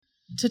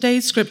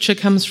Today's scripture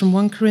comes from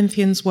 1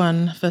 Corinthians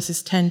 1,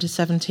 verses 10 to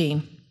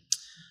 17.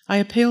 I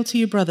appeal to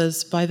you,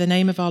 brothers, by the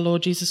name of our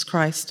Lord Jesus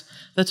Christ,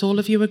 that all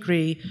of you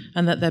agree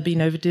and that there be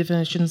no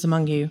divisions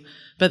among you,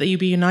 but that you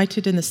be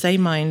united in the same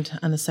mind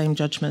and the same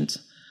judgment.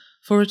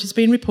 For it has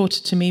been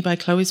reported to me by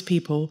Chloe's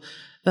people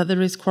that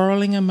there is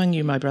quarreling among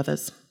you, my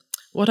brothers.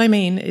 What I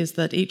mean is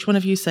that each one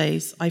of you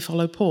says, I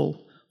follow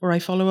Paul, or I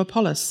follow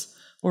Apollos,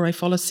 or I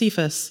follow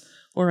Cephas,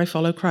 or I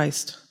follow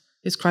Christ.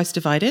 Is Christ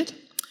divided?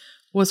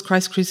 Was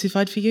Christ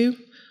crucified for you?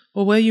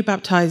 Or were you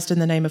baptized in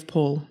the name of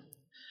Paul?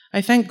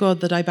 I thank God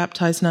that I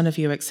baptized none of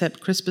you except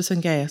Crispus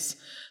and Gaius,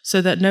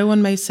 so that no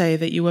one may say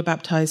that you were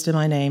baptized in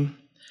my name.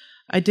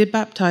 I did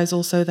baptize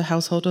also the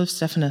household of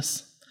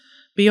Stephanas.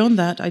 Beyond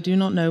that, I do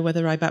not know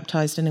whether I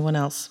baptized anyone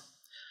else.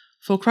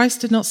 For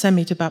Christ did not send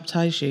me to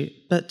baptize you,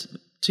 but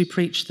to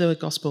preach the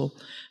gospel,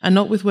 and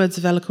not with words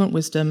of eloquent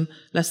wisdom,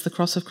 lest the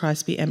cross of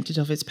Christ be emptied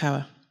of its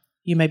power.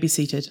 You may be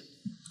seated.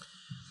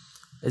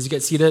 As you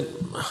get seated,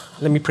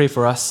 let me pray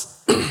for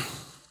us.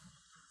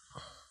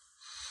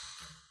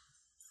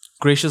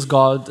 Gracious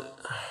God,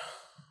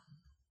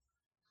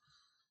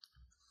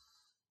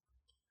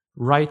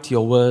 write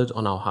your word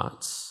on our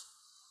hearts.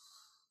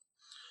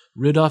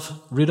 Rid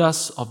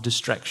us of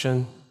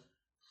distraction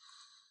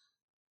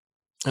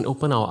and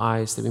open our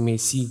eyes that we may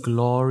see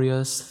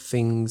glorious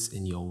things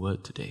in your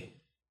word today.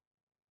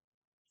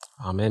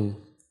 Amen.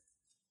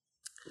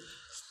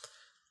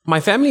 My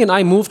family and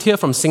I moved here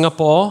from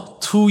Singapore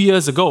 2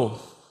 years ago.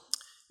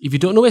 If you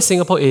don't know where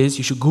Singapore is,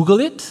 you should Google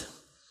it.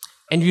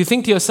 And if you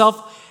think to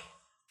yourself,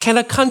 can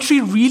a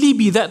country really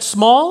be that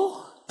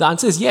small? The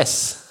answer is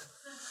yes.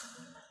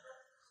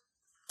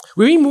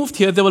 When we moved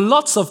here, there were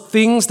lots of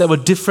things that were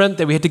different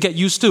that we had to get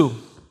used to.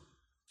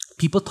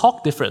 People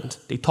talk different.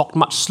 They talked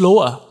much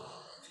slower.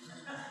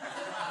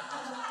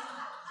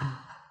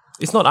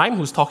 It's not I'm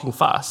who's talking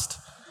fast.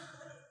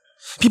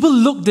 People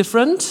look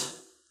different.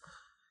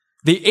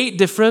 They ate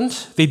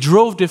different, they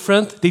drove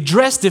different, they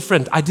dressed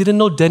different. I didn't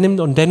know denim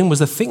on denim was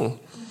a thing.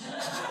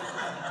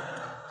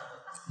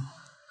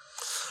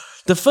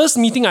 The first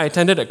meeting I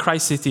attended at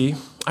Christ City,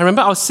 I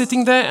remember I was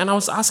sitting there and I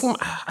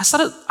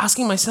started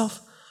asking myself,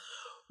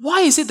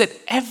 why is it that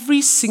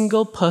every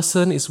single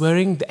person is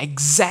wearing the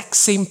exact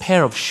same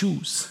pair of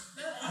shoes?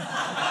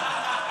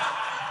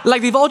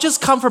 Like they've all just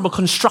come from a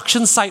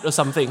construction site or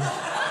something.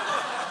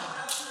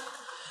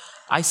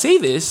 I say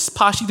this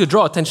partially to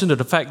draw attention to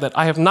the fact that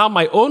I have now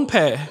my own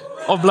pair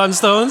of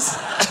Blundstones.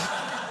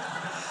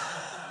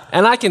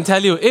 And I can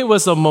tell you, it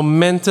was a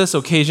momentous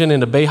occasion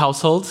in the Bay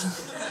household.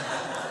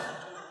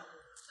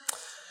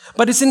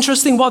 But it's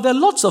interesting, while there are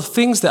lots of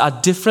things that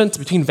are different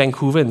between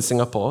Vancouver and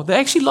Singapore, there are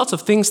actually lots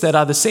of things that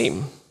are the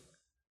same.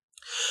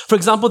 For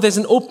example, there's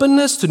an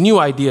openness to new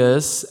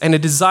ideas and a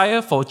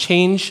desire for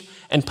change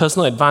and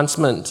personal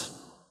advancement.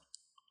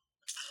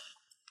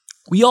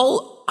 We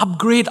all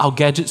upgrade our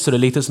gadgets to the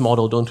latest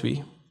model, don't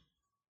we?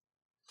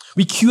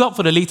 We queue up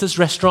for the latest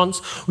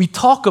restaurants. We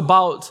talk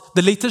about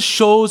the latest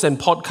shows and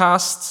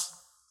podcasts.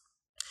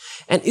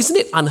 And isn't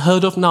it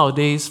unheard of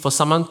nowadays for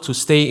someone to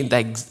stay in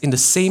the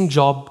same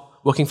job,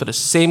 working for the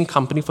same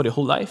company for their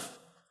whole life?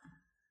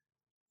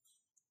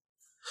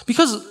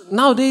 Because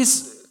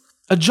nowadays,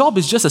 a job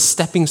is just a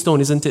stepping stone,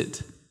 isn't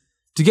it?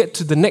 To get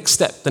to the next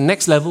step, the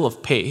next level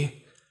of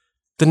pay,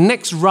 the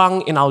next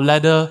rung in our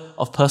ladder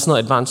of personal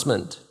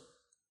advancement.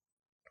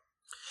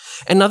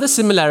 Another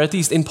similarity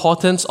is the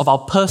importance of our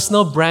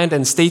personal brand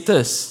and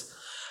status.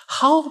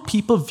 How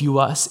people view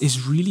us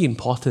is really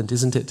important,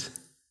 isn't it?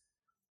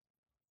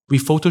 We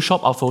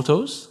Photoshop our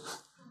photos.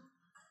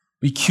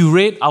 We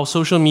curate our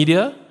social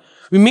media.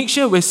 We make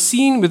sure we're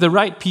seen with the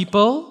right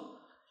people,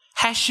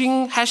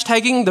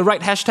 hashtagging the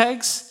right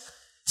hashtags,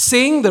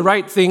 saying the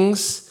right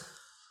things.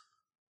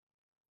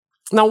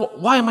 Now,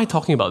 why am I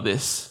talking about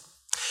this?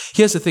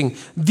 Here's the thing.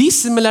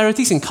 These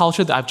similarities in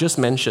culture that I've just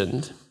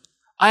mentioned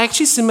are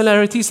actually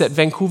similarities that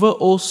Vancouver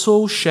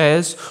also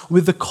shares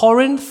with the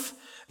Corinth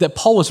that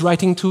Paul was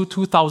writing to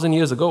 2,000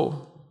 years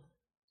ago.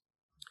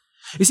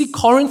 You see,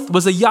 Corinth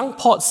was a young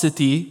port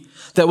city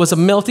that was a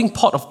melting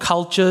pot of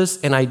cultures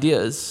and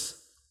ideas.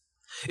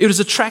 It was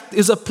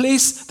a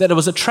place that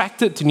was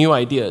attracted to new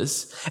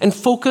ideas and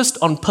focused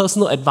on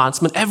personal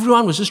advancement.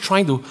 Everyone was just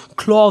trying to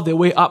claw their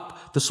way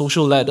up the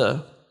social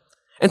ladder.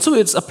 And so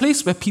it's a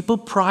place where people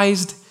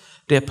prized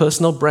their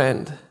personal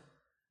brand.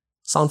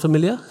 Sound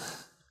familiar?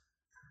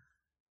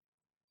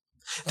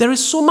 There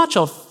is so much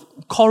of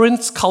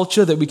Corinth's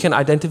culture that we can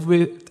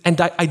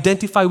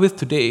identify with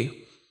today.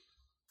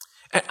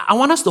 And I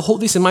want us to hold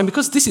this in mind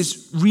because this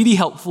is really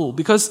helpful,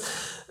 because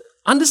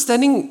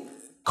understanding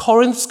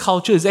Corinth's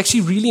culture is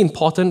actually really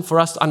important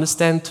for us to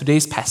understand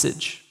today's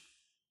passage.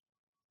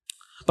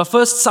 But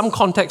first, some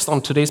context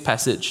on today's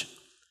passage.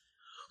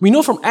 We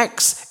know from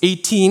Acts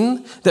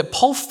 18 that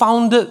Paul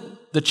founded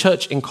the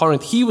church in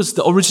Corinth. He was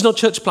the original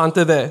church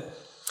planter there.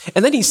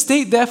 And then he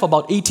stayed there for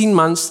about 18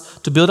 months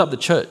to build up the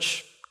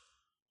church.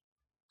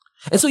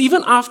 And so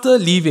even after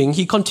leaving,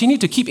 he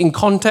continued to keep in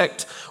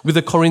contact with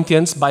the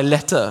Corinthians by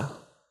letter.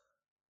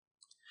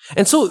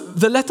 And so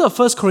the letter of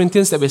 1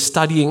 Corinthians that we're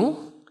studying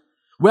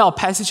where our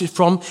passage is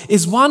from,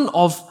 is one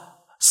of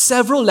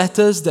several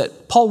letters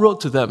that Paul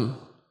wrote to them.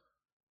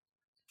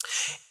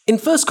 In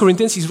 1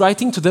 Corinthians, he's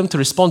writing to them to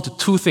respond to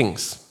two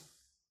things.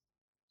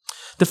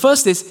 The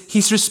first is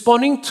he's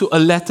responding to a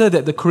letter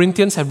that the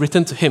Corinthians have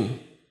written to him.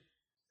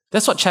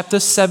 That's what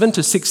chapters 7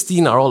 to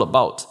 16 are all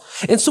about.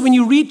 And so when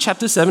you read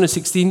chapters 7 to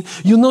 16,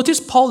 you'll notice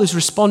Paul is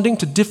responding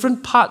to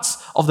different parts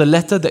of the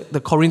letter that the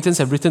Corinthians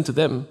have written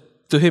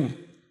to him.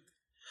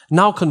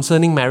 Now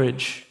concerning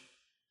marriage.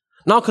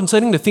 Now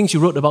concerning the things you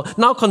wrote about.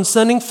 Now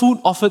concerning food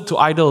offered to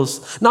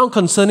idols. Now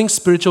concerning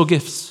spiritual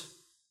gifts.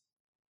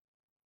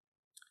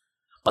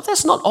 But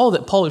that's not all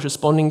that Paul is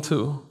responding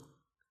to.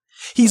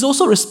 He's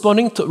also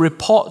responding to a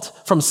report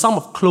from some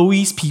of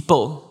Chloe's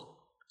people.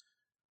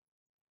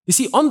 You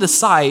see, on the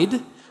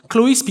side,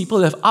 Chloe's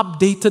people have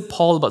updated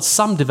Paul about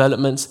some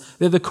developments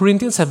that the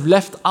Corinthians have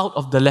left out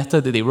of the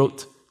letter that they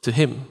wrote to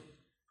him.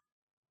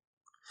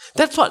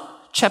 That's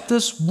what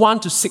chapters 1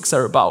 to 6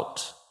 are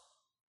about.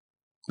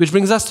 Which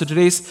brings us to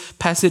today's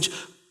passage.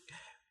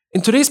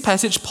 In today's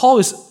passage, Paul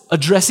is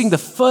addressing the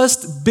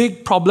first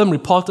big problem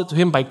reported to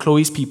him by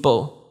Chloe's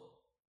people.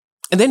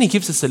 And then he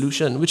gives a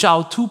solution, which are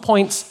our 2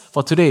 points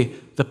for today: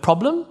 the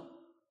problem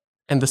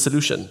and the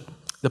solution.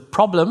 The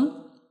problem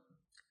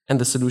and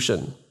the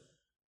solution.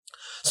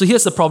 So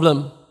here's the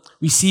problem.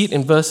 We see it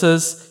in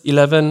verses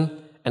 11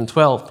 and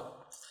 12.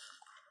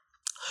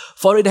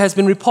 For it has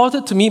been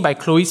reported to me by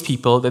Chloe's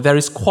people that there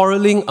is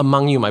quarreling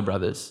among you, my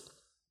brothers.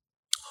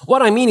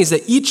 What I mean is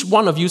that each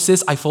one of you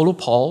says, I follow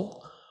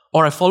Paul,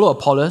 or I follow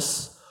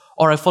Apollos,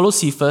 or I follow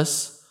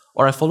Cephas,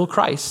 or I follow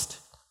Christ.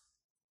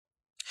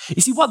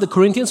 You see, what the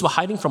Corinthians were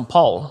hiding from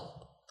Paul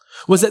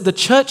was that the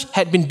church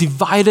had been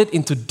divided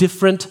into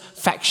different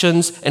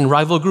factions and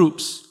rival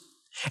groups.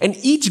 And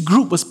each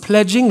group was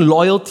pledging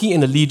loyalty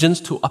and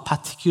allegiance to a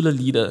particular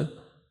leader.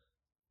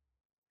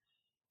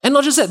 And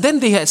not just that, then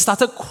they had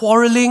started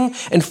quarreling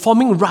and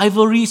forming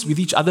rivalries with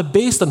each other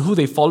based on who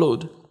they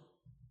followed.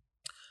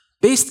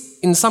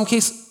 Based, in some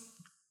case,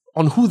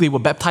 on who they were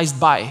baptized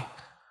by.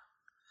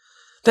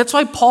 That's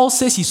why Paul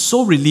says he's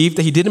so relieved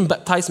that he didn't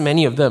baptize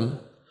many of them,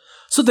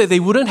 so that they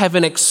wouldn't have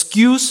an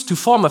excuse to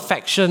form a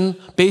faction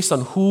based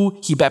on who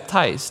he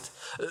baptized.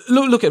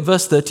 Look at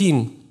verse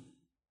 13.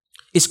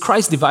 Is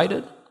Christ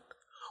divided?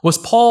 Was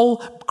Paul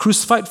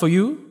crucified for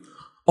you?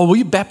 Or were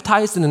you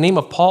baptized in the name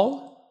of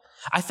Paul?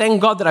 I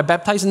thank God that I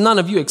baptized none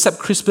of you except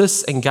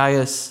Crispus and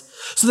Gaius,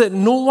 so that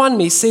no one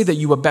may say that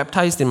you were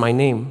baptized in my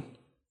name.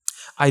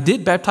 I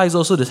did baptize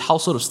also the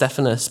household of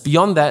Stephanas.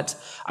 Beyond that,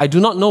 I do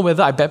not know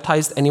whether I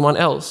baptized anyone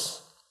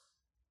else.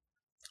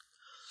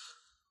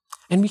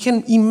 And we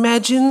can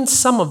imagine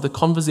some of the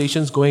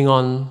conversations going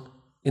on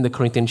in the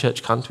Corinthian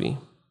church, can't we?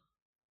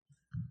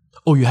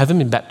 Oh, you haven't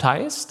been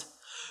baptized?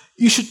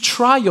 You should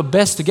try your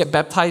best to get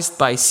baptized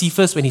by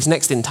Cephas when he's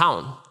next in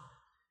town.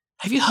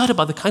 Have you heard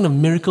about the kind of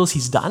miracles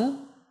he's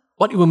done?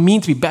 What it will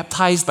mean to be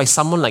baptized by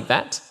someone like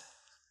that?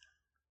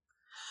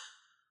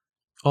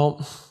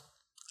 Or,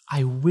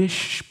 I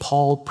wish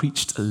Paul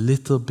preached a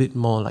little bit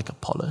more like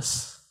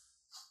Apollos.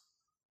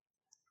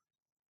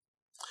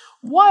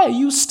 Why are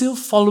you still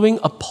following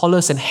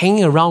Apollos and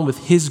hanging around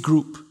with his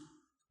group?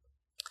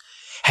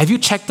 Have you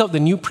checked out the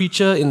new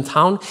preacher in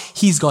town?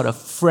 He's got a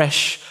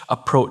fresh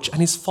approach, and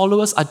his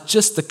followers are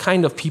just the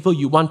kind of people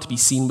you want to be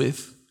seen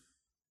with.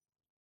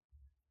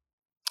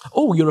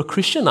 Oh, you're a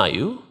Christian, are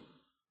you?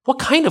 What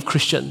kind of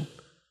Christian?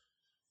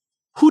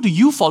 Who do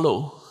you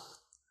follow?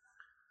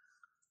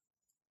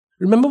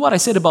 Remember what I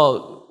said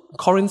about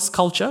Corinth's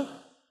culture?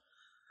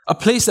 A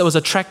place that was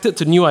attracted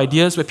to new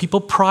ideas, where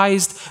people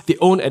prized their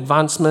own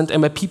advancement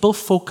and where people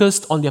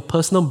focused on their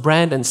personal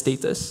brand and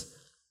status.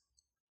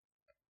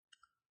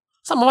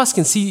 Some of us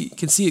can see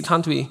it,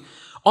 can't we?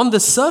 On the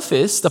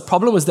surface, the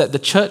problem was that the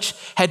church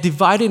had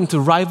divided into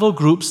rival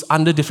groups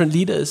under different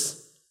leaders.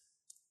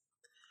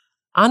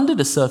 Under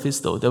the surface,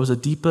 though, there was a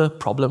deeper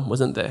problem,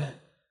 wasn't there?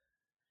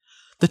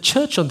 The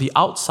church on the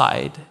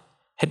outside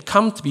had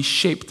come to be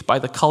shaped by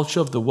the culture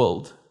of the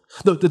world.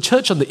 No, the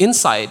church on the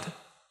inside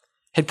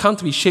had come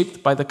to be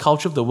shaped by the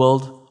culture of the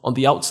world on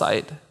the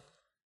outside.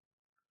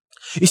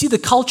 You see, the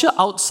culture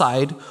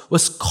outside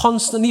was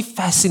constantly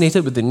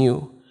fascinated with the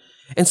new.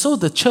 And so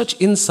the church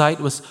inside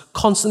was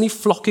constantly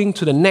flocking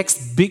to the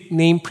next big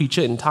name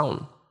preacher in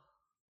town.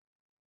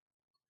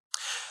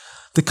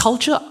 The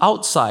culture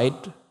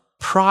outside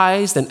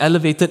prized and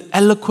elevated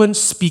eloquent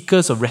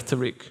speakers of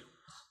rhetoric.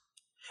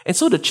 And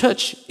so the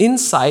church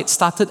inside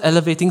started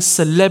elevating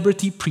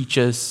celebrity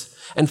preachers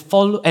and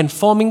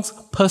forming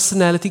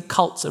personality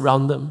cults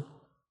around them.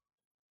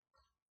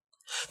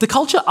 The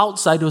culture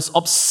outside was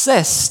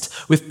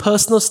obsessed with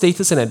personal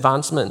status and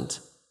advancement.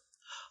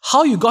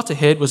 How you got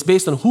ahead was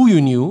based on who you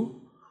knew,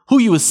 who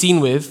you were seen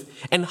with,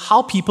 and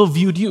how people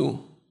viewed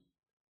you.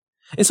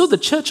 And so the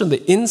church on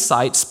the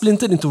inside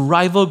splintered into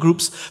rival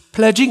groups,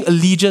 pledging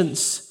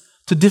allegiance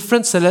to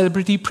different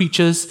celebrity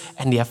preachers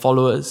and their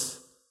followers,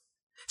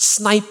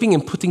 sniping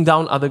and putting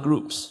down other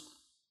groups.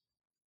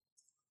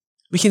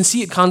 We can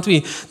see it, can't we?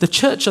 The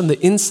church on the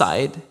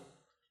inside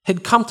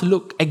had come to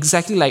look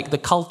exactly like the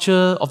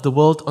culture of the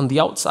world on the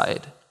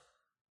outside.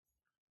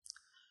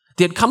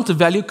 They had come to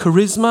value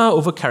charisma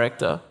over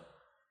character,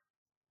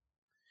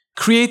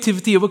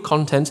 creativity over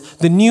content,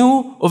 the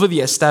new over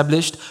the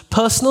established,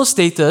 personal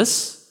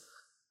status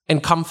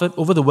and comfort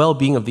over the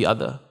well-being of the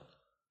other.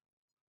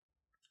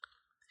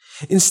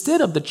 Instead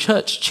of the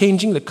church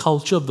changing the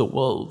culture of the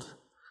world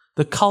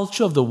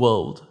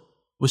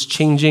was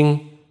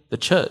changing the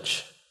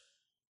church.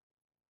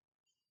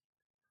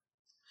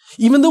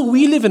 Even though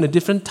we live in a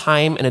different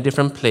time and a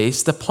different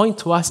place, the point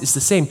to us is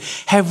the same.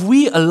 Have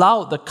we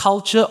allowed the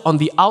culture on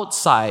the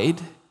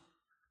outside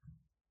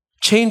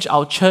change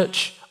our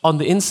church on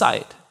the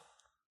inside?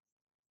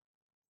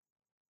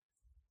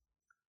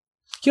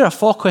 Here are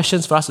 4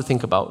 questions for us to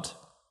think about.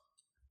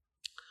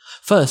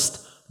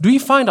 First, do we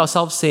find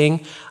ourselves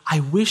saying, I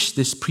wish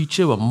this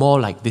preacher were more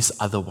like this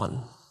other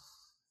one?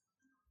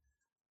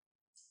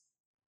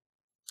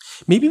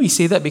 Maybe we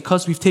say that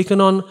because we've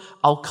taken on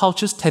our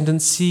culture's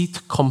tendency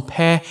to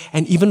compare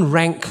and even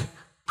rank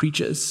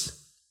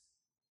preachers.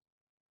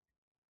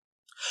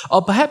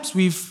 Or perhaps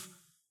we've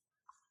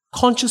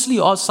consciously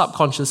or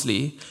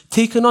subconsciously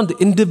taken on the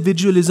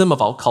individualism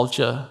of our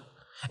culture,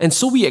 and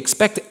so we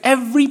expect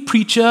every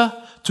preacher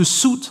to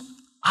suit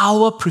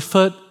our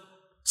preferred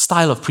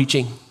style of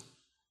preaching.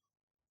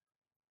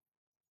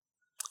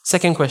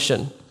 Second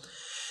question.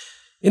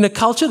 In a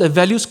culture that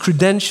values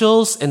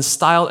credentials and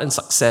style and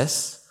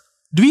success,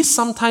 do we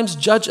sometimes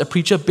judge a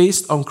preacher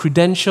based on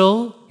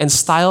credential and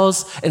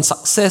styles and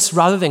success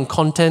rather than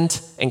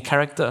content and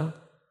character?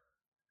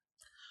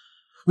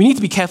 We need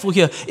to be careful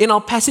here. In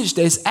our passage,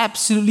 there is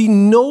absolutely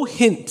no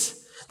hint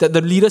that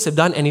the leaders have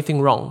done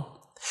anything wrong.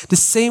 The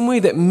same way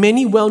that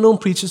many well-known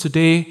preachers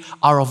today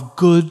are of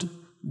good,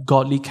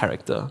 godly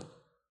character.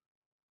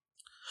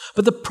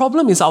 But the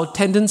problem is our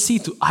tendency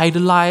to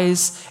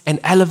idolize and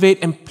elevate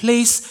and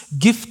place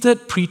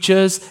gifted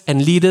preachers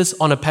and leaders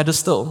on a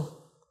pedestal.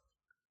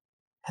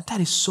 And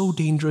that is so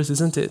dangerous,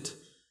 isn't it?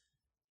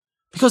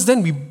 Because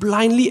then we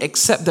blindly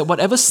accept that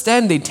whatever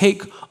stand they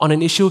take on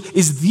an issue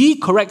is the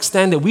correct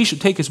stand that we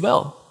should take as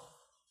well.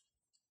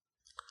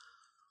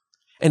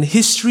 And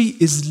history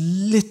is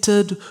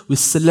littered with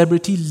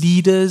celebrity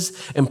leaders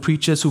and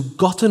preachers who've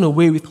gotten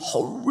away with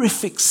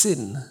horrific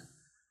sin.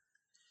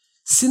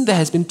 Sin that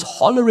has been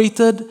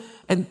tolerated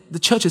and the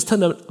church has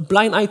turned a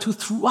blind eye to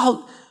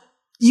throughout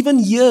even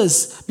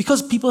years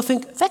because people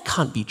think, that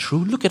can't be true.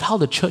 Look at how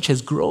the church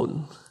has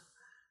grown.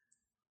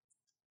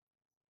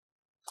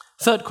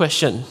 Third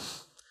question.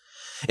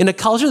 In a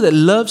culture that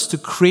loves to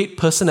create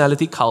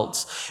personality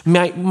cults,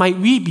 might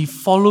we be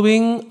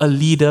following a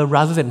leader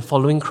rather than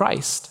following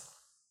Christ?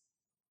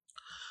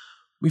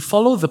 We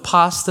follow the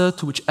pastor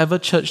to whichever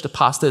church the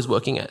pastor is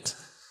working at.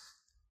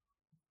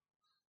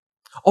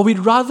 Or we'd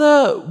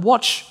rather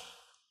watch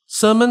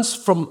sermons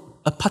from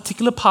a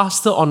particular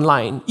pastor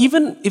online,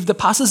 even if the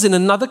pastor's in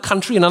another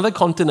country, another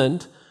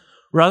continent,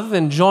 rather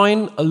than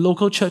join a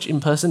local church in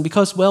person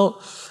because,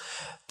 well,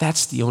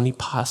 that's the only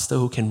pastor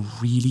who can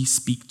really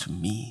speak to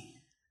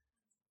me.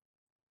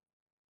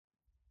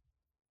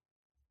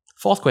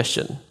 Fourth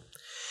question.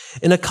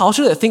 In a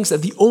culture that thinks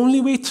that the only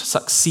way to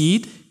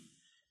succeed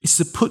is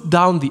to put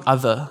down the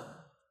other,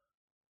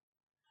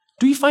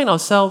 do we find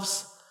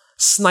ourselves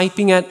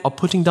sniping at or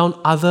putting down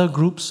other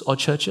groups or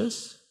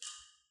churches?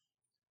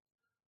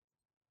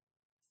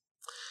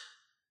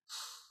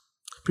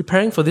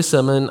 Preparing for this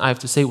sermon, I have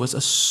to say, was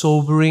a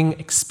sobering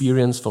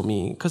experience for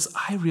me because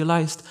I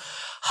realized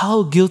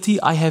how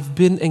guilty I have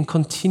been and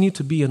continue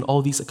to be on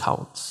all these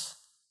accounts.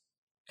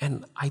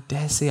 And I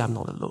dare say I'm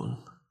not alone.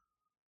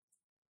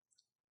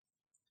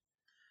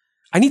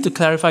 I need to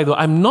clarify though,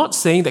 I'm not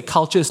saying that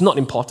culture is not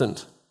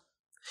important.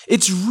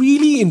 It's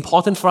really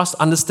important for us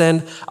to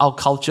understand our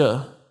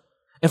culture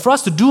and for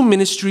us to do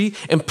ministry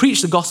and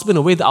preach the gospel in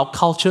a way that our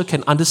culture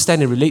can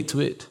understand and relate to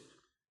it.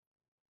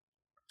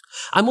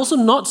 I'm also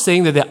not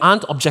saying that there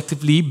aren't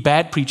objectively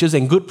bad preachers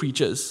and good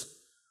preachers.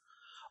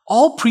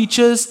 All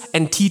preachers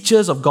and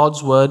teachers of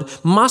God's word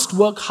must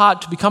work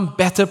hard to become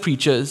better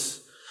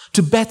preachers,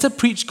 to better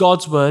preach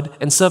God's word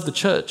and serve the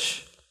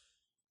church.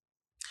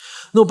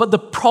 No, but the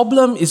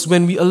problem is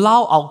when we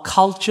allow our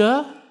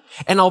culture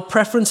and our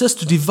preferences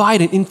to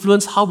divide and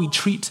influence how we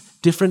treat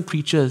different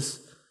preachers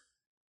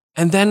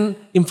and then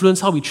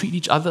influence how we treat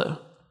each other.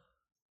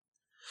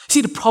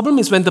 See, the problem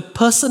is when the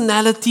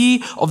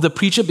personality of the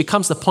preacher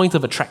becomes the point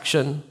of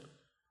attraction.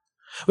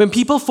 When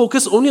people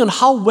focus only on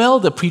how well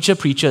the preacher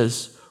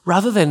preaches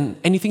rather than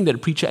anything that the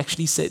preacher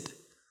actually said.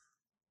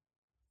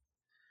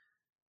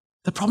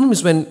 The problem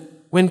is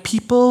when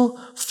people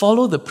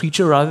follow the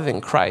preacher rather than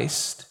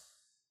Christ,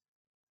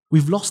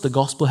 we've lost the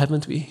gospel,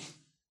 haven't we?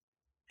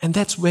 And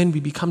that's when we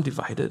become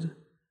divided.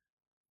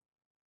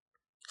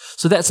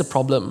 So that's a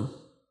problem.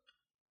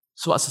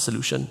 So what's the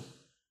solution?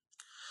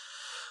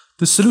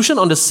 The solution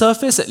on the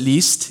surface, at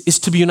least, is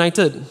to be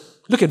united.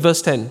 Look at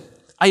verse 10.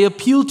 I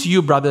appeal to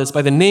you, brothers,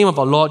 by the name of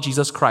our Lord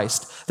Jesus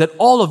Christ, that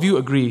all of you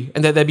agree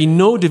and that there be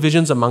no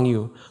divisions among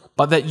you,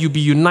 but that you be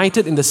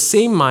united in the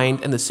same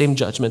mind and the same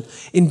judgment.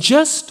 In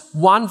just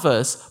one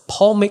verse,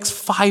 Paul makes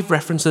 5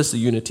 references to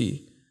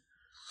unity.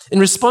 In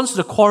response to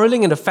the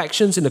quarreling and the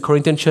factions in the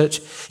Corinthian church,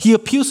 he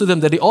appeals to them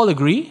that they all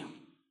agree,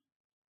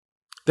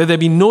 that there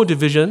be no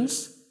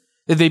divisions,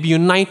 that they be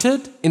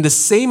united in the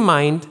same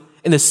mind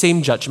and the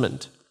same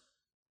judgment.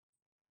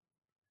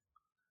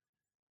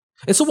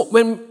 And so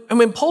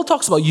when Paul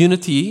talks about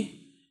unity,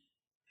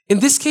 in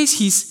this case,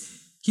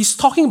 he's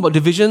talking about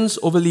divisions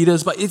over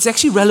leaders, but it's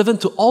actually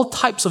relevant to all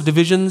types of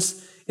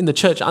divisions in the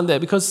church, aren't there?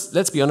 Because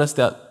let's be honest,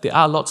 there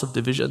are lots of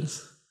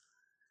divisions.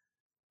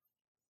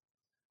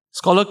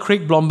 Scholar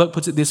Craig Blomberg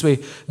puts it this way: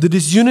 the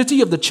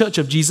disunity of the Church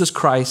of Jesus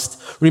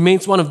Christ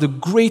remains one of the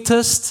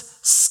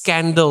greatest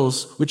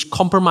scandals which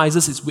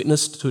compromises its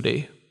witness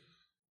today.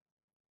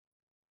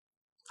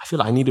 I feel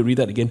like I need to read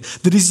that again.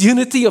 The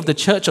disunity of the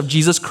Church of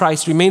Jesus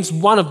Christ remains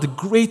one of the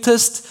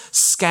greatest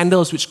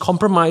scandals which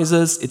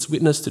compromises its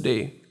witness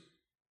today.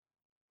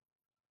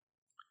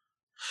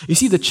 You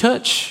see, the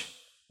church,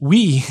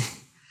 we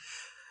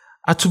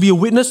are to be a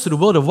witness to the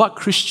world of what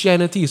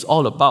Christianity is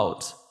all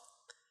about.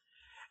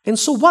 And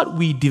so what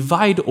we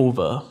divide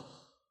over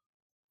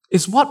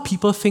is what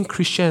people think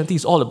Christianity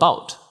is all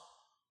about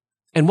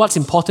and what's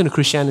important to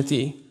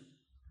Christianity.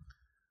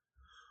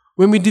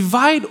 When we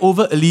divide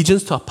over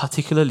allegiance to a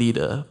particular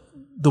leader,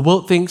 the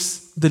world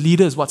thinks the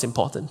leader is what's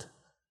important.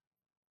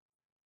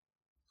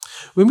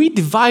 When we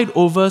divide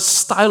over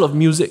style of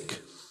music,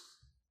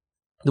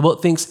 the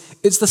world thinks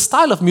it's the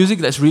style of music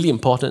that's really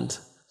important.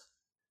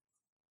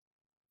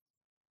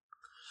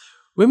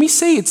 When we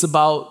say it's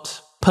about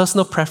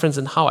personal preference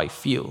and how I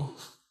feel,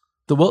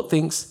 the world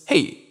thinks,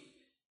 hey,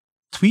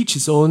 to each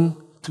his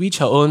own, to each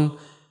her own,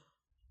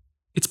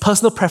 it's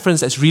personal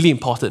preference that's really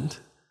important.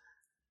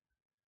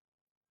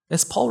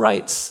 As Paul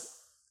writes,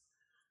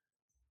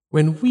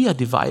 when we are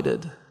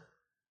divided,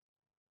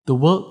 the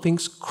world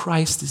thinks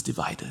Christ is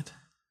divided.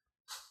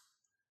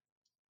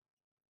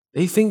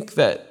 They think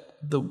that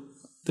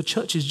the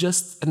church is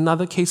just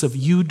another case of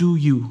you do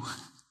you.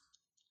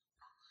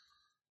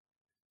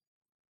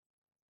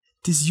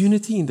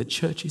 Disunity in the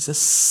church is a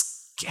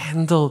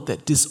scandal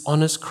that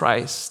dishonors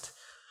Christ,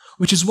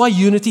 which is why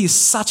unity is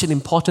such an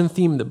important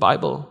theme in the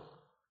Bible.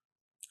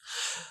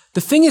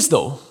 The thing is,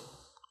 though,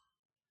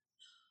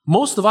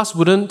 most of us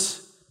wouldn't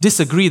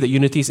disagree that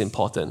unity is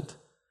important,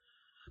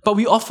 but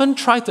we often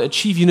try to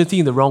achieve unity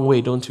in the wrong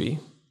way, don't we?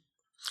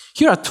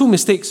 Here are 2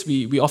 mistakes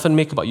we often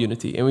make about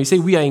unity, and we say,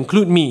 we are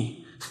include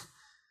me.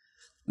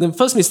 The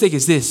first mistake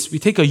is this: we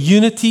take a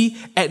unity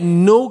at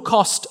no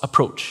cost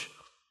approach.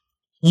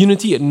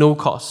 Unity at no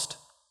cost.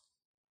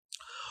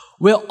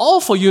 We're all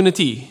for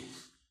unity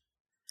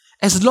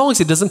as long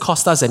as it doesn't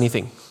cost us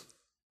anything.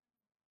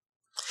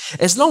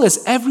 As long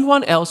as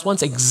everyone else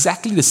wants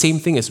exactly the same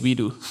thing as we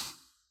do.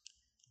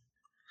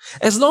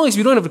 As long as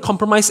we don't have to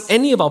compromise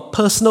any of our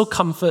personal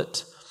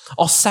comfort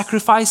or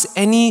sacrifice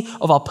any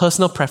of our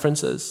personal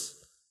preferences.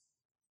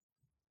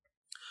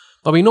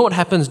 But we know what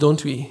happens,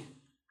 don't we?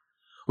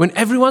 When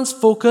everyone's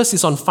focus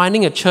is on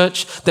finding a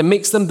church that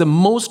makes them the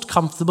most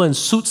comfortable and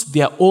suits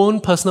their own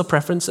personal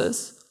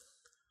preferences,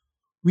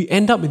 we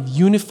end up with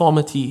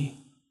uniformity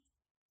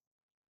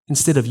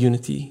instead of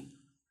unity.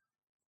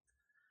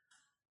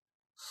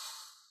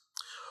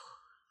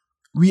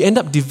 We end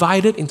up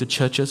divided into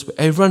churches where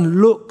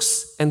everyone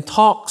looks and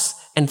talks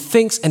and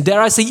thinks and,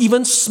 dare I say,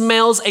 even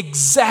smells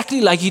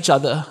exactly like each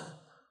other.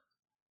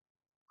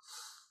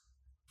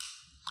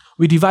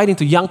 We divide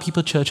into young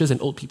people churches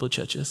and old people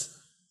churches.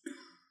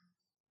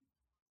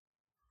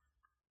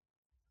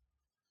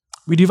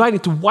 We divide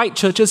into white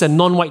churches and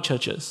non-white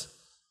churches.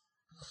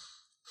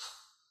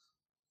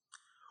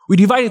 We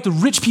divide into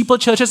rich people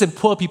churches and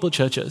poor people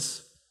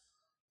churches.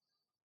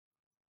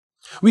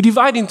 We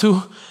divide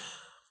into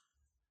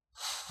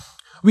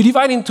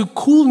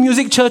cool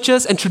music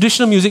churches and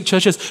traditional music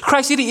churches.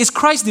 Christ City, is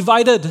Christ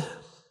divided?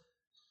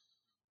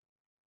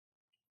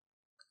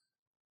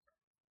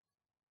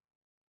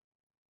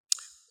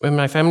 When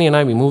my family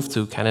and we moved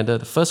to Canada,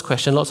 the first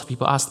question lots of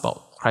people asked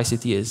about Christ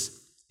City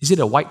is it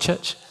a white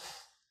church?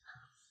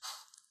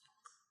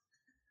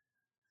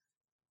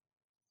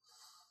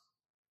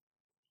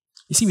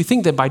 You see, we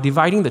think that by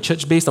dividing the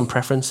church based on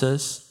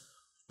preferences,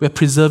 we're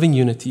preserving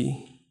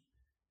unity.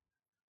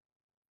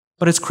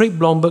 But as Craig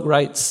Blomberg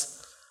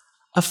writes,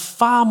 a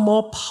far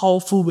more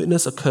powerful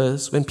witness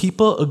occurs when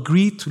people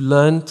agree to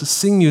learn to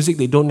sing music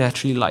they don't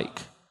naturally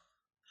like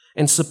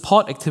and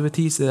support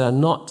activities that are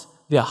not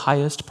their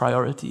highest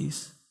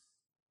priorities.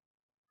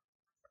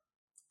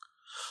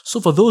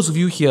 So for those of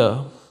you here,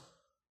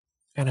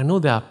 and I know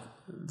there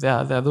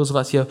are those of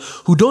us here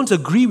who don't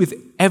agree with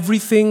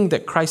everything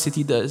that Christ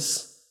City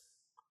does,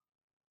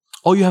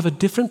 or you have a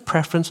different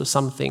preference for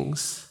some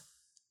things,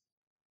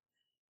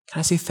 can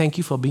I say thank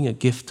you for being a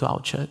gift to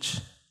our church?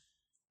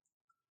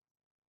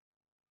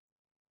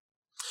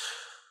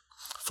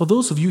 For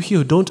those of you here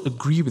who don't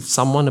agree with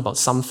someone about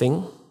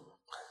something,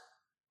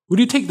 would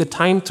you take the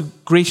time to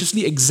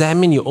graciously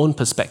examine your own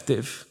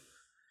perspective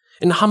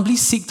and humbly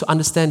seek to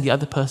understand the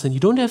other person? You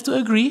don't have to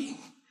agree.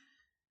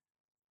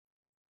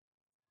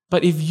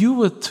 But if you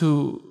were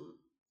to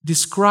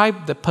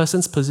describe that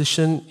person's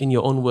position in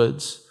your own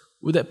words,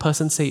 would that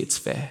person say it's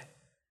fair?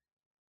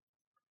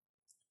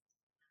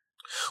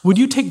 Would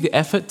you take the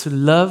effort to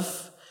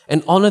love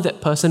and honor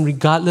that person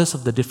regardless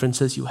of the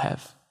differences you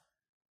have?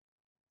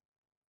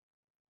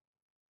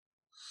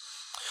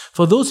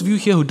 For those of you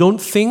here who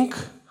think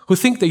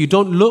that you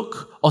don't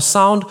look or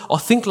sound or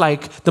think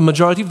like the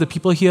majority of the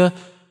people here,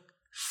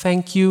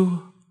 thank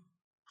you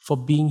for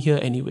being here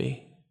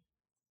anyway.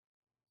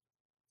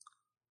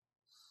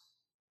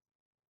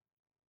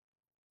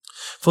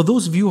 For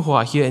those of you who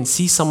are here and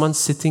see someone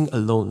sitting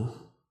alone,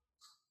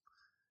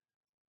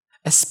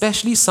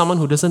 especially someone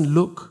who doesn't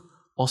look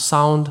or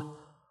sound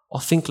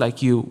or think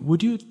like you,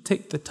 would you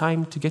take the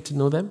time to get to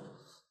know them?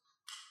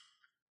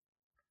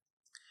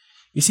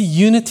 You see,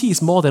 unity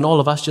is more than all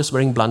of us just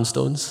wearing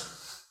Blundstones.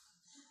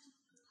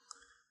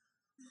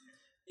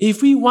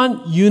 If we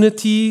want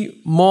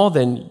unity more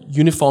than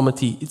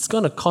uniformity, it's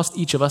going to cost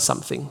each of us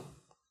something.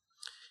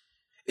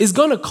 It's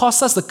going to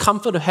cost us the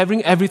comfort of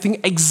having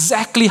everything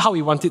exactly how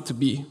we want it to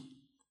be.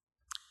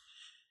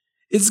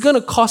 It's going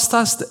to cost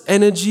us the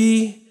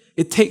energy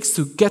it takes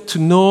to get to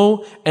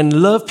know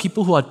and love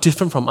people who are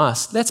different from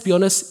us. Let's be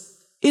honest,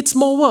 it's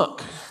more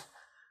work.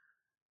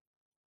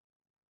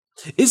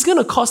 It's going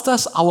to cost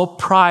us our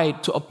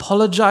pride to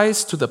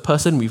apologize to the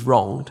person we've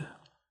wronged.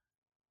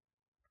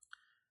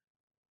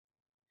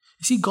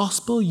 You see,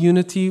 gospel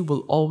unity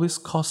will always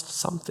cost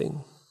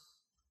something.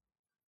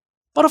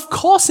 But of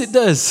course it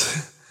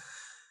does.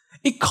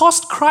 It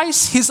cost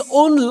Christ his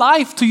own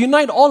life to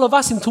unite all of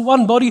us into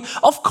one body.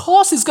 Of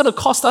course it's going to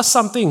cost us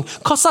something,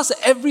 cost us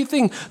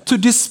everything to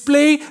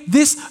display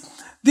this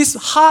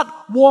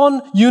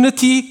heart-won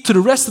unity to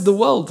the rest of the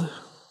world.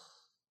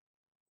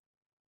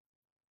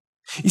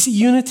 You see,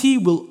 unity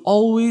will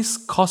always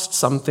cost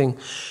something.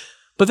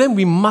 But then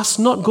we must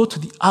not go to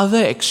the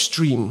other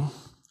extreme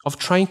of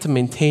trying to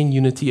maintain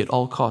unity at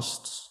all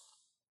costs.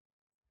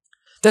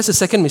 That's the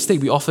second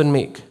mistake we often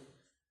make.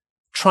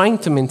 Trying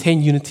to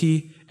maintain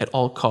unity at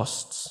all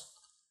costs.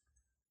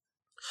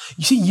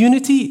 You see,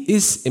 unity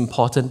is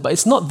important, but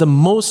it's not the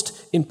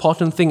most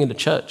important thing in the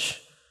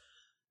church.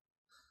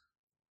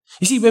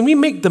 You see, when we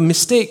make the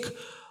mistake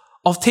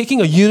of taking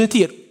a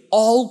unity at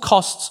all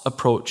costs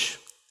approach,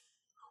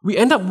 we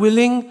end up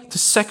willing to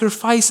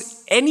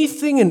sacrifice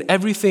anything and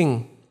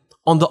everything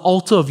on the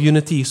altar of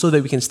unity so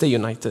that we can stay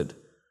united.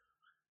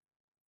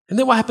 And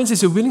then what happens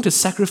is you're willing to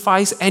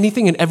sacrifice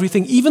anything and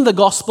everything, even the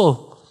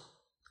gospel,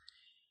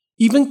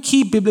 even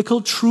key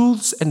biblical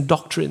truths and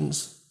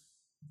doctrines.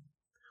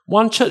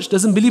 One church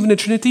doesn't believe in the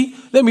Trinity,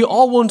 then we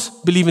all won't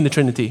believe in the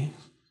Trinity.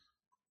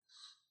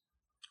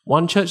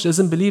 One church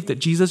doesn't believe that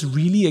Jesus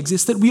really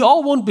existed, we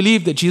all won't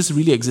believe that Jesus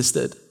really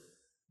existed.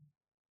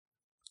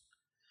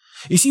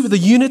 You see, with the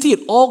unity at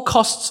all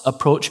costs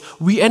approach,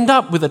 we end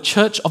up with a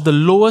church of the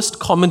lowest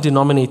common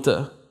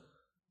denominator.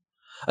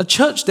 A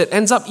church that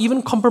ends up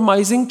even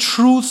compromising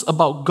truths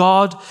about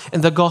God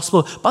and the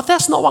gospel. But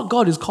that's not what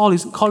God is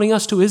calling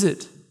us to, is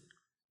it?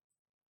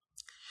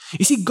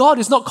 You see, God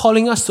is not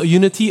calling us to a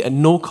unity at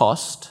no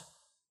cost.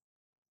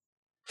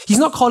 He's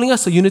not calling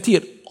us to unity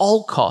at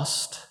all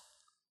cost.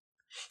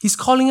 He's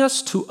calling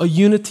us to a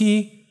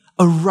unity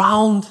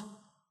around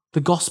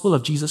the gospel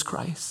of Jesus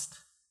Christ.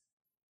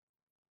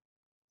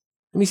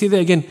 Let me say that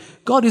again.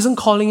 God isn't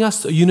calling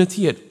us to a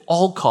unity at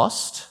all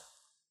cost.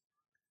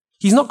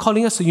 He's not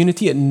calling us to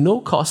unity at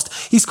no cost.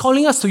 He's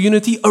calling us to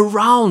unity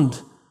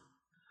around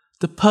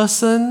the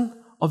person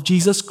of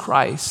Jesus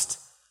Christ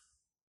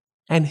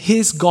and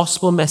his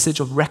gospel message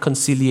of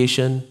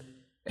reconciliation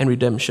and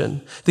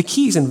redemption. The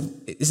key is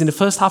in the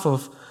first half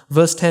of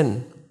verse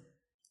 10.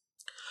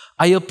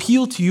 I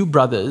appeal to you,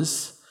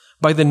 brothers,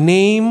 by the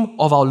name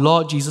of our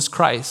Lord Jesus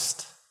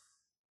Christ.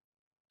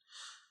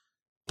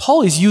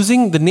 Paul is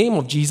using the name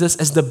of Jesus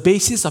as the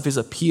basis of his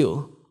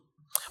appeal.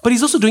 But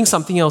he's also doing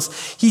something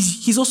else.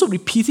 He's also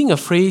repeating a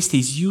phrase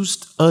he's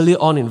used earlier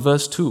on in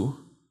verse 2.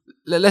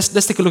 Let's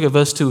take a look at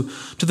verse 2.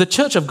 To the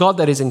church of God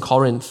that is in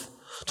Corinth,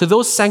 to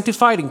those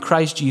sanctified in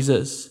Christ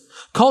Jesus,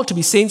 called to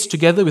be saints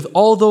together with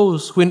all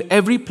those who in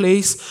every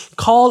place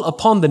call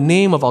upon the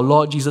name of our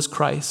Lord Jesus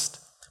Christ,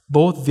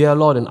 both their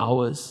Lord and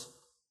ours.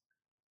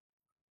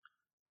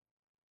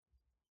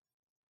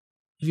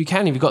 If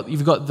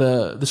you've got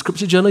the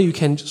scripture journal, you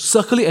can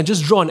circle it and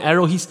just draw an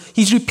arrow.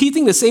 He's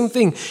repeating the same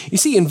thing. You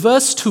see, in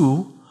verse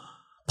 2,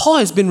 Paul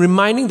has been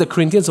reminding the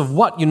Corinthians of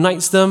what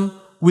unites them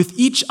with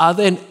each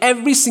other and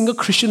every single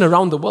Christian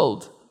around the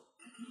world.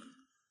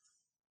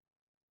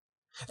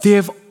 They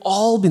have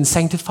all been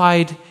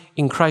sanctified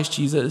in Christ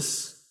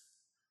Jesus.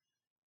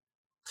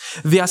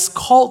 They are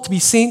called to be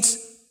saints.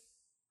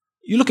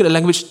 You look at the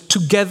language,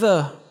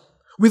 together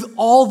with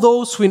all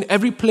those who in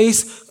every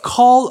place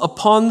call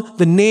upon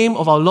the name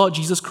of our Lord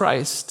Jesus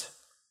Christ.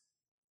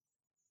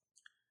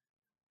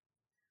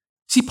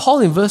 See, Paul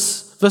in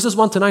verses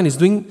 1 to 9 is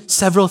doing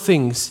several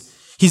things.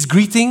 He's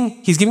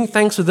greeting, he's giving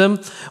thanks to them,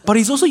 but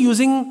he's also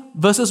using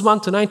verses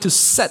 1 to 9 to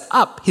set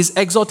up his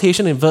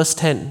exhortation in verse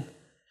 10.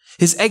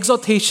 His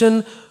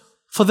exhortation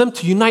for them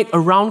to unite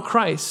around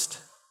Christ.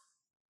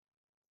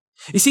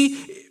 You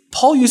see,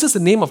 Paul uses the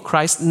name of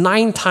Christ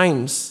 9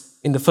 times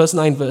in the first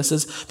 9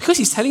 verses because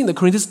he's telling the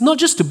Corinthians not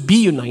just to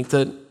be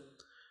united,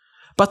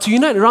 but to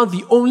unite around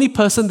the only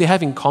person they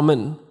have in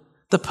common,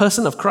 the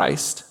person of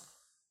Christ.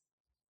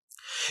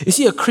 You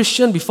see, a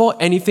Christian, before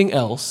anything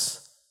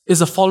else,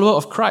 is a follower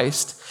of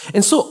Christ.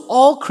 And so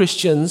all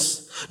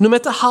Christians, no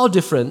matter how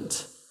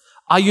different,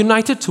 are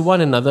united to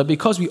one another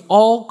because we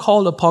all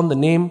call upon the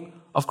name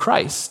of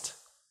Christ.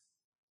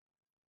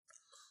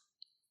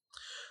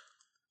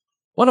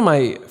 One of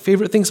my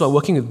favorite things about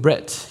working with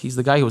Brett, he's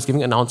the guy who was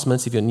giving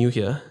announcements if you're new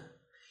here,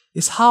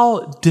 is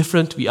how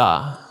different we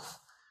are.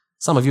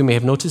 Some of you may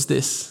have noticed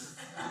this.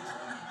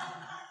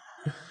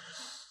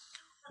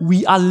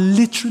 We are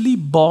literally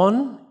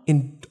born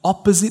in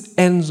opposite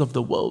ends of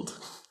the world.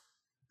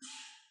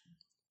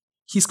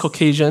 He's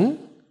Caucasian,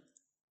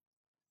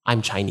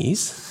 I'm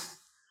Chinese.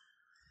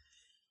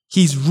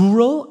 He's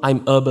rural,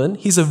 I'm urban.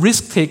 He's a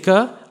risk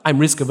taker, I'm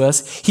risk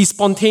averse. He's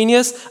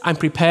spontaneous, I'm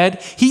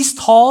prepared. He's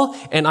tall,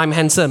 and I'm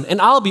handsome.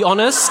 And I'll be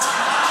honest,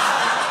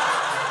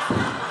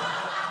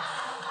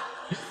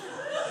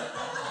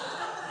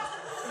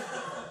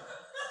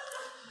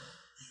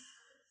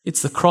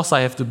 it's the cross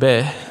I have to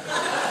bear.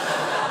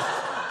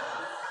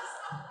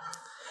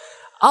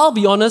 I'll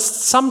be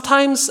honest,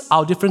 sometimes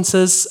our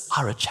differences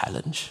are a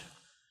challenge.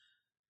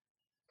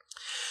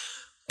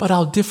 But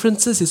our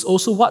differences is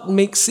also what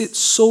makes it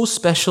so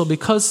special,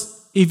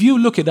 because if you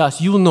look at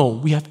us, you'll know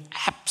we have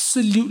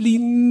absolutely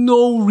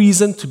no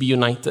reason to be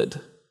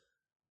united.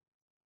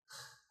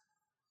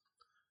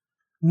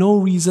 No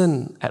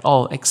reason at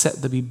all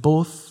except that we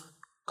both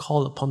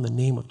call upon the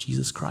name of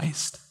Jesus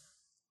Christ.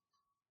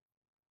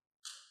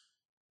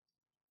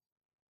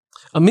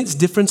 Amidst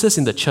differences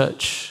in the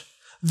church,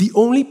 the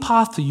only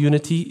path to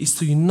unity is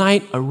to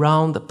unite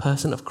around the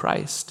person of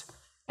Christ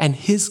and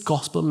his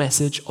gospel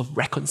message of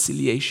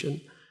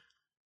reconciliation.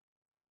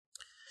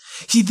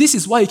 See, this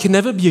is why it can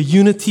never be a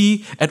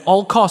unity at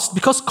all costs,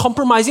 because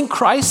compromising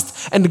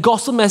Christ and the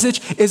gospel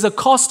message is a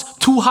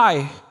cost too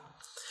high.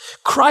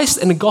 Christ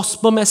and the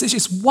gospel message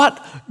is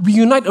what we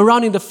unite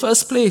around in the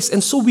first place,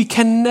 and so we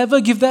can never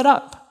give that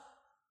up.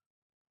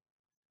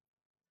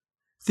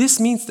 This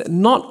means that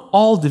not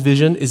all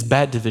division is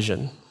bad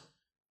division.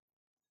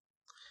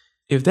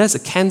 If there's a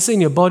cancer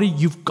in your body,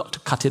 you've got to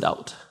cut it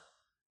out.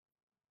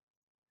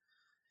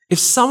 If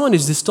someone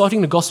is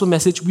distorting the gospel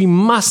message, we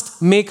must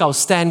make our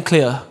stand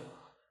clear.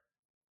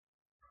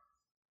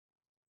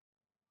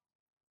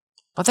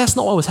 But that's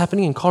not what was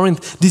happening in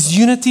Corinth.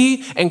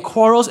 Disunity and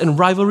quarrels and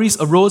rivalries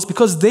arose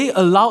because they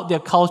allowed their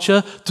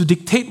culture to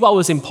dictate what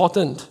was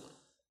important.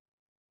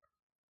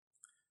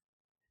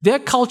 Their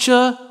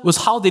culture was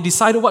how they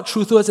decided what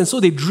truth was, and so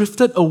they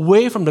drifted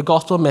away from the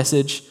gospel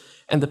message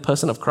and the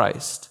person of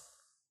Christ.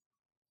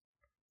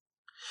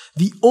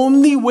 The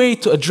only way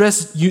to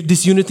address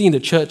disunity in the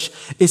church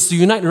is to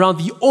unite around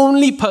the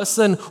only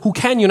person who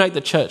can unite the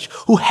church,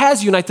 who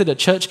has united the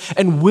church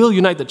and will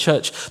unite the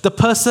church, the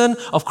person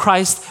of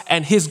Christ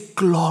and his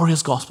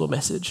glorious gospel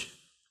message.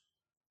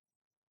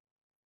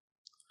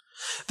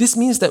 This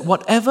means that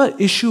whatever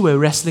issue we're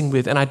wrestling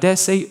with, and I dare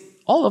say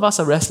all of us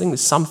are wrestling with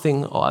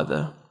something or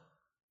other,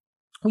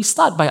 we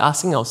start by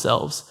asking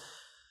ourselves,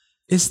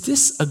 is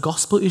this a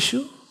gospel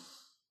issue?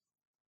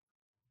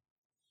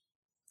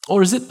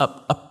 Or is it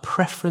a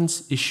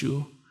preference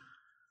issue?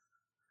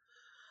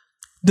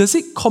 Does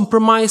it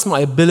compromise my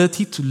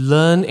ability to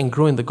learn and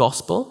grow in the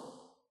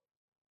gospel?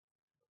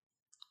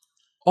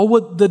 Or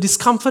would the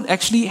discomfort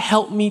actually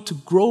help me to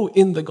grow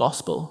in the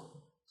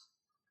gospel?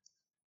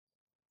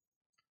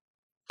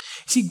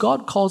 See,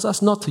 God calls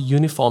us not to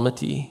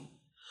uniformity,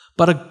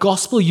 but a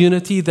gospel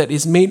unity that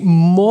is made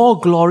more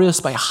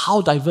glorious by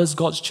how diverse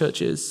God's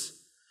church is.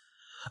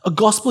 A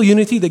gospel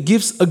unity that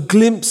gives a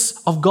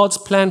glimpse of God's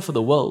plan for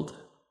the world.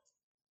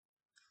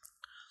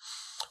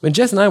 When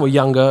Jess and I were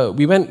younger,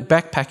 we went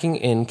backpacking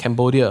in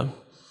Cambodia.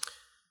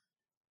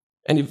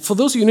 And for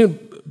those of you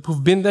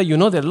who've been there, you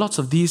know there are lots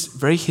of these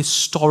very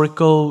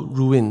historical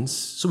ruins.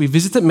 So we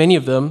visited many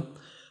of them,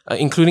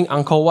 including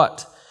Angkor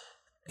Wat.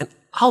 And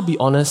I'll be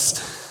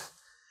honest,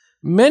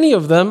 many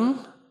of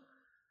them,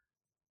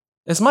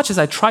 as much as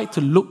I tried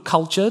to look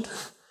cultured,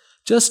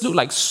 just look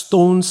like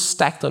stones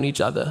stacked on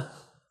each other.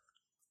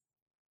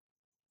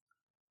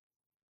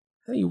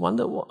 And you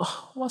wonder,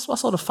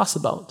 what's all the fuss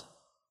about?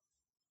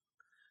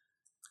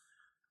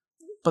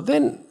 But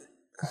then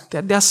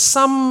there are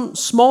some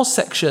small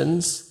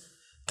sections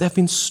that have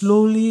been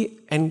slowly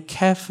and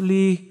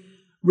carefully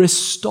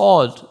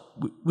restored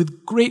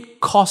with great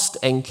cost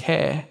and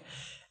care.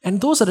 And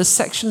those are the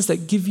sections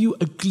that give you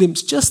a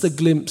glimpse, just a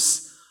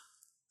glimpse,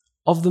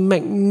 of the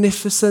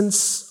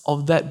magnificence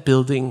of that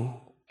building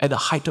at the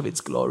height of its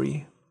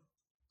glory.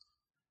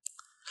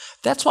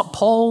 That's what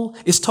Paul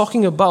is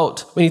talking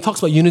about when he talks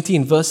about unity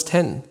in verse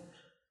 10.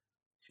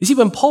 You see,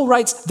 when Paul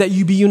writes that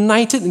you be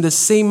united in the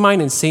same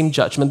mind and same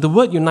judgment, the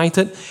word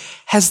united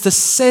has the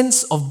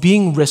sense of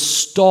being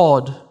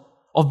restored,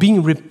 of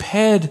being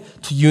repaired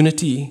to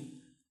unity.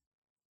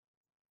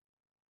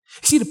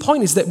 See, the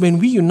point is that when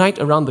we unite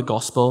around the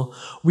gospel,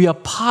 we are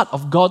part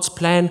of God's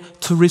plan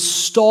to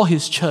restore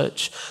His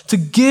church, to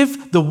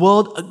give the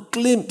world a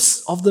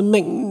glimpse of the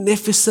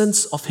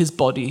magnificence of His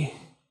body.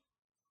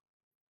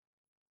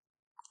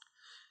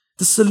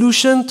 The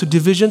solution to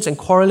divisions and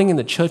quarreling in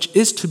the church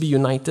is to be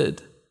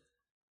united.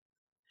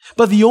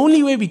 But the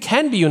only way we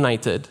can be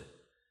united,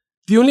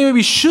 the only way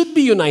we should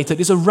be united,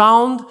 is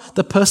around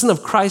the person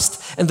of Christ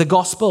and the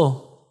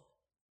gospel.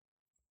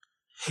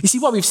 You see,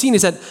 what we've seen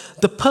is that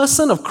the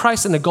person of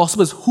Christ and the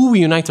gospel is who we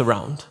unite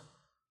around.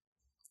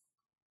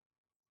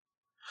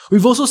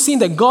 We've also seen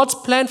that God's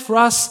plan for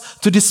us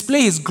to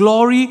display His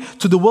glory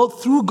to the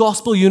world through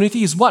gospel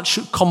unity is what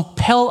should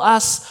compel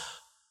us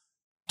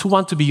to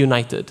want to be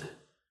united.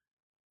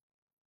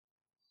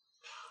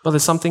 But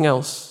there's something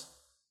else.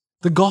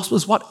 The gospel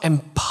is what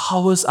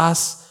empowers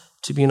us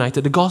to be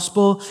united. The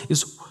gospel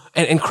is,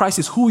 and Christ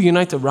is who we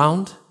unite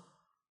around.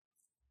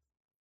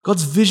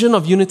 God's vision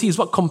of unity is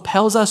what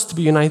compels us to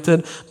be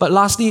united. But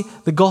lastly,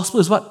 the gospel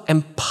is what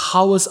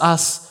empowers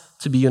us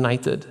to be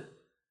united.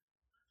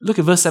 Look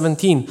at verse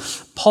 17.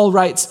 Paul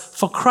writes,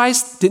 "For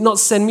Christ did not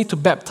send me to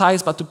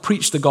baptize, but to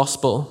preach the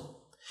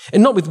gospel,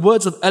 and not with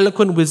words of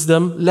eloquent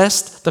wisdom,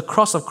 lest the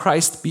cross of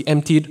Christ be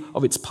emptied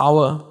of its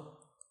power."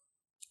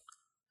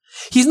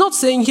 He's not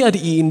saying here that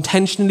he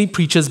intentionally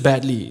preaches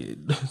badly.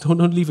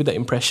 Don't leave with that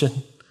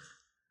impression.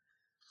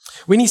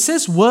 When he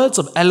says words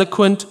of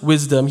eloquent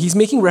wisdom, he's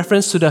making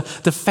reference to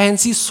the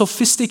fancy,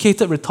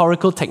 sophisticated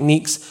rhetorical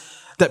techniques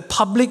that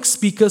public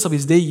speakers of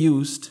his day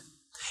used.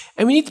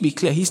 And we need to be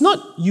clear, he's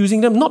not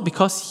using them not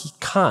because he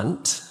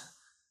can't.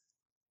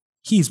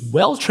 He's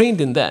well trained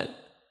in that.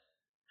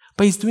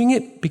 But he's doing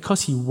it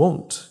because he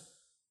won't.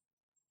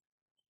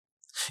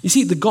 You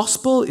see, the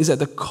gospel is at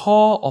the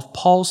core of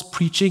Paul's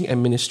preaching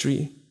and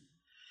ministry.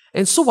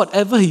 And so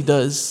whatever he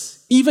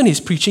does, even his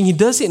preaching, he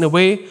does it in a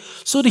way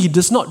so that he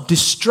does not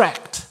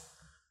distract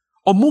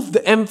or move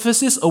the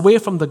emphasis away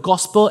from the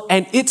gospel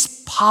and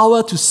its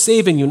power to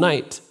save and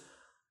unite.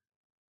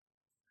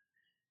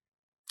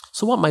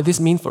 So what might this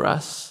mean for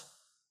us?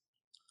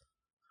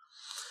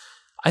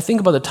 I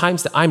think about the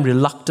times that I'm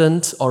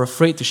reluctant or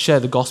afraid to share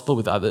the gospel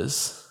with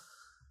others.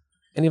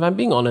 And if I'm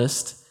being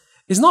honest,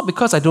 it's not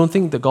because I don't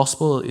think the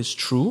gospel is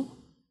true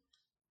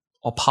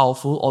or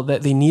powerful or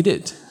that they need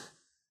it.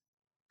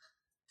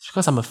 It's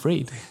because I'm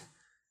afraid.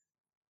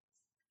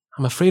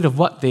 I'm afraid of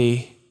what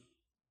they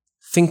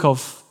think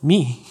of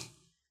me.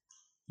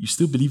 You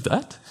still believe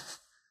that?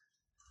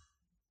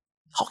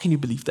 How can you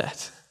believe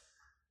that?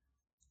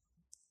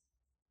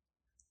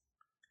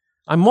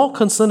 I'm more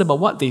concerned about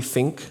what they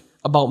think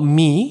about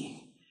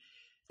me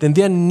than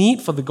their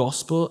need for the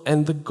gospel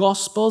and the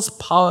gospel's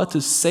power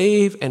to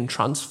save and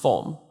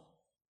transform.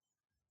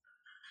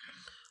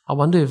 I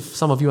wonder if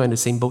some of you are in the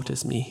same boat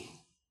as me.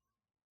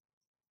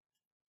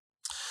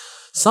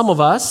 Some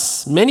of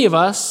us, many of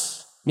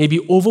us, may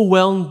be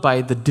overwhelmed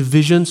by the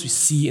divisions we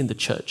see in the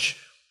church.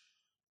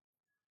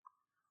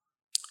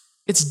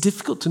 It's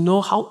difficult to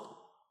know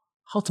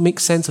how to make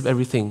sense of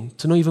everything,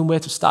 to know even where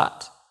to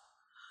start.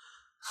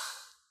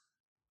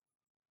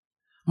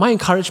 My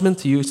encouragement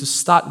to you is to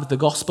start with the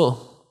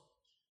gospel.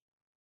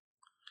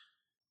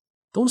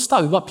 Don't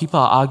start with what people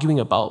are arguing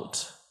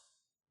about.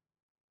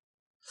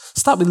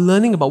 Start with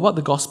learning about what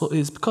the gospel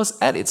is, because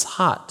at its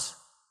heart,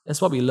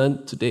 that's what we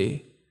learned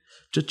today.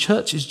 The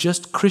church is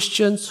just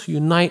Christians who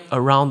unite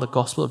around the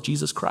gospel of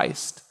Jesus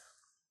Christ.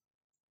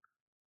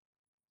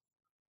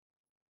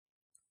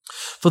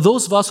 For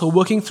those of us who are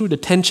working through the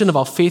tension of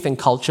our faith and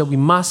culture, we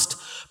must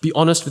be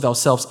honest with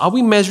ourselves. Are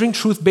we measuring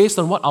truth based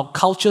on what our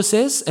culture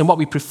says and what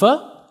we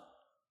prefer?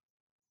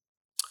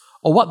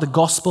 Or what the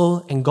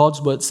gospel and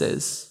God's word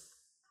says?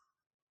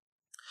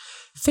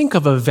 Think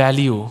of a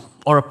value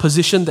or a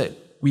position that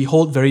we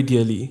hold very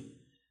dearly,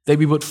 that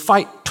we would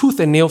fight tooth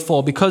and nail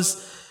for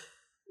because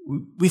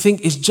we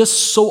think it's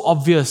just so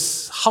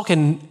obvious. How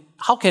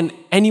can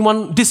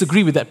anyone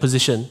disagree with that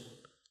position?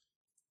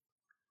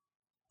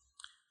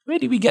 Where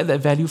did we get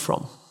that value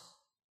from?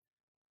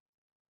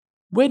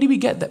 Where did we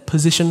get that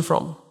position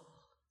from?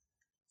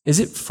 Is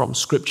it from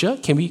Scripture?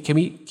 Can we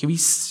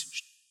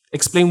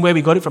explain where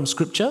we got it from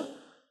Scripture?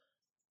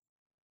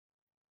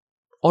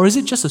 Or is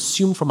it just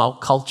assumed from our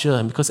culture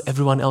and because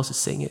everyone else is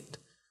saying it?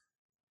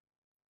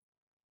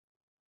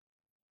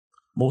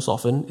 Most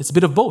often, it's a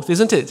bit of both,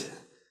 isn't it?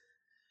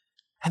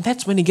 And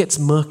that's when it gets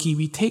murky.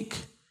 We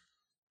take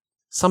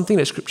something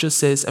that Scripture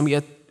says and we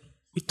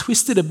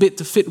twist it a bit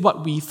to fit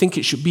what we think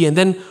it should be, and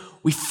then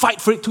we fight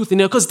for it tooth and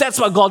nail because that's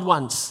what God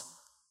wants.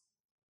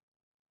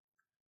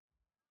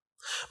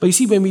 But you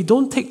see, when we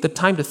don't take the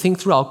time to think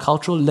through our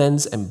cultural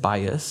lens and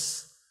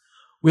bias,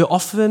 we're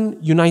often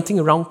uniting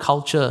around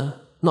culture,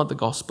 not the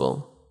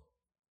gospel.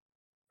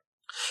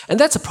 And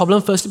that's a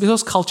problem, firstly,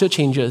 because culture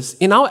changes.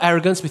 In our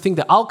arrogance, we think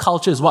that our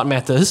culture is what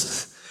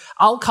matters.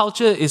 Our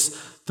culture is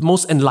the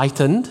most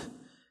enlightened,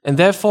 and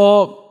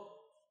therefore,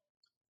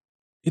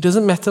 it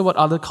doesn't matter what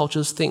other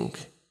cultures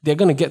think. They're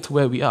going to get to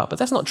where we are. But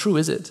that's not true,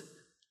 is it?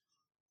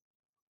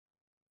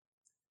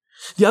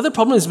 The other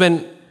problem is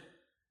when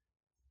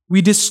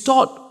we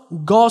distort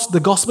the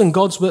gospel and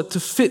God's word to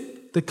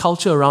fit the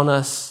culture around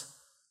us.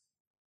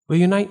 We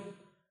unite,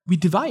 we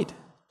divide,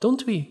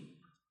 don't we?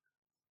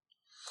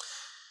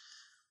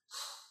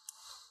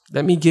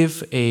 Let me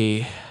give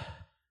an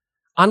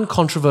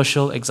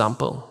uncontroversial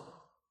example.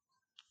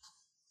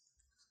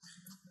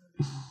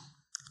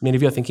 Many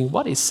of you are thinking,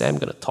 what is Sam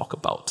going to talk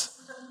about?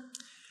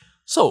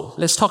 So,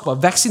 let's talk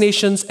about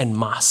vaccinations and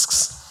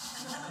masks.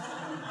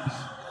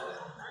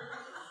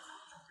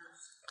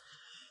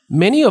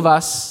 Many of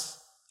us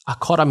are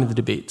caught up in the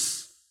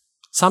debates.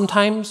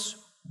 Sometimes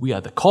we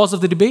are the cause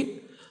of the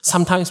debate.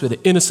 Sometimes we're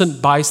the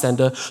innocent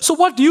bystander. So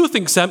what do you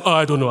think, Sam? Oh,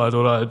 I don't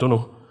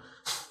know.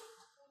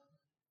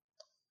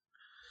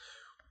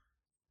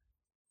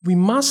 We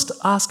must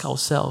ask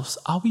ourselves,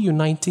 are we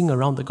uniting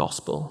around the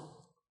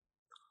gospel?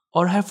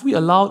 Or have we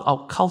allowed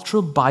our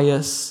cultural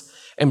bias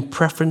and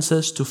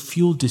preferences to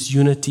fuel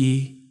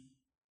disunity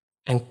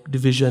and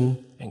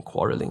division and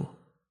quarreling?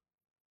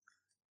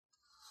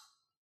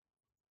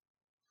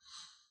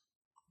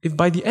 If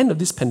by the end of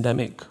this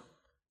pandemic,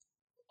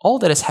 all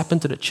that has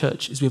happened to the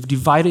church is we've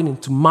divided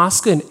into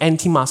masker and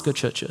anti-masker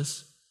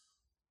churches,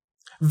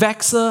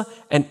 vaxxer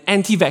and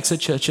anti-vaxxer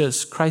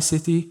churches, Christ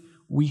City,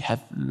 we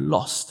have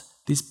lost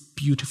this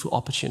beautiful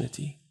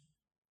opportunity.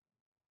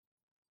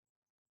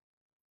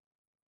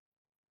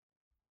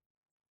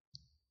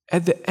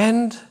 At the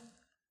end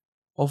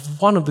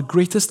of one of the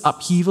greatest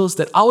upheavals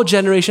that our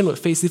generation would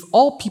face, if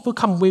all people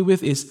come away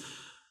with is,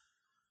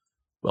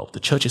 well, the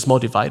church is more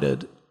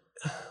divided,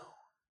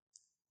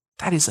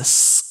 that is a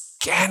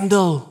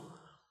scandal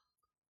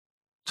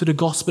to the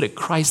gospel that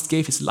Christ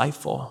gave his life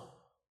for.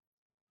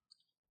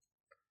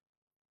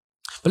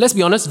 But let's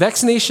be honest,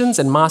 vaccinations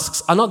and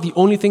masks are not the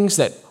only things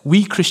that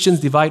we Christians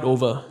divide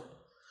over.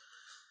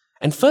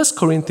 And 1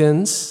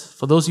 Corinthians,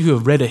 for those of you who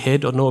have read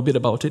ahead or know a bit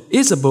about it,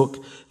 is a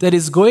book that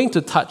is going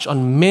to touch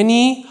on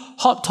many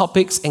hot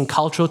topics and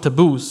cultural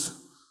taboos.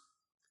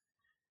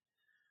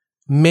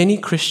 Many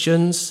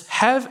Christians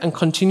have and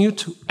continue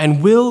to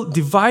and will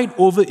divide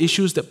over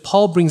issues that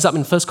Paul brings up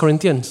in 1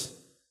 Corinthians.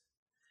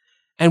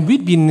 And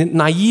we'd be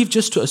naive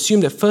just to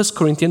assume that 1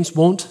 Corinthians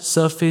won't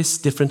surface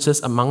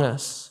differences among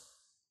us.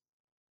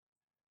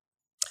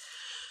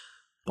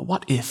 But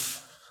what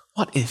if?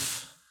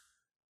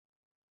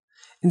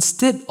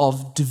 Instead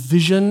of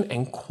division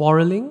and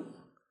quarreling,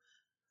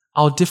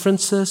 our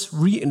differences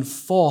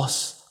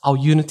reinforce our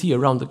unity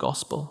around the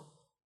gospel?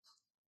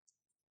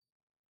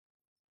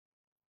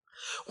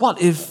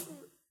 What if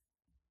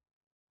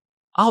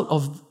out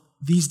of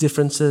these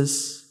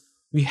differences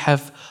we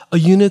have a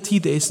unity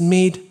that is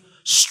made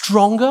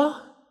stronger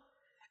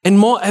and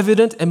more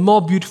evident and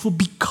more beautiful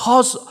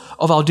because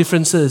of our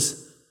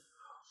differences?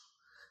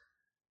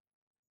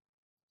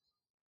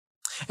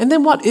 And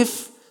then what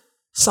if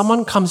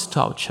someone comes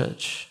into our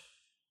church,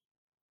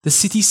 the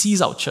city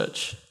sees our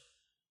church,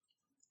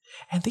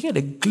 and they get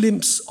a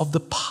glimpse of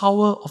the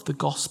power of the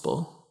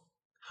gospel?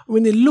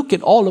 When they look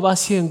at all of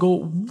us here and go,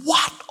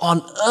 what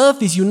on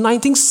earth is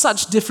uniting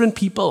such different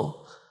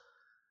people?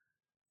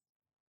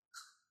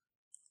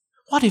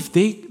 What if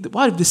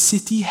the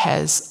city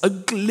has a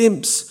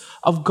glimpse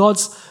of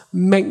God's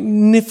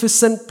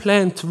magnificent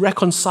plan to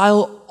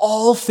reconcile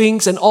all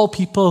things and all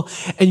people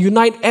and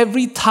unite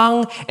every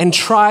tongue and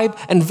tribe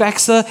and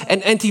vaxxer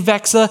and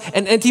anti-vaxxer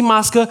and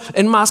anti-masker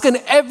and masker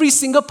and every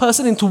single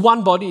person into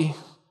one body?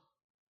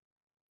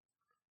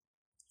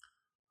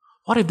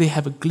 What if they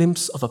have a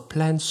glimpse of a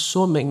plan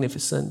so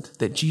magnificent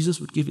that Jesus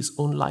would give his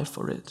own life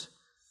for it?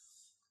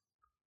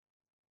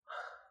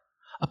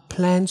 A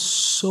plan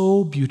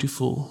so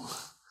beautiful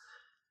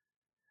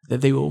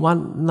that they will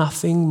want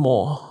nothing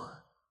more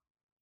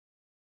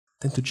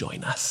than to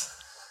join us.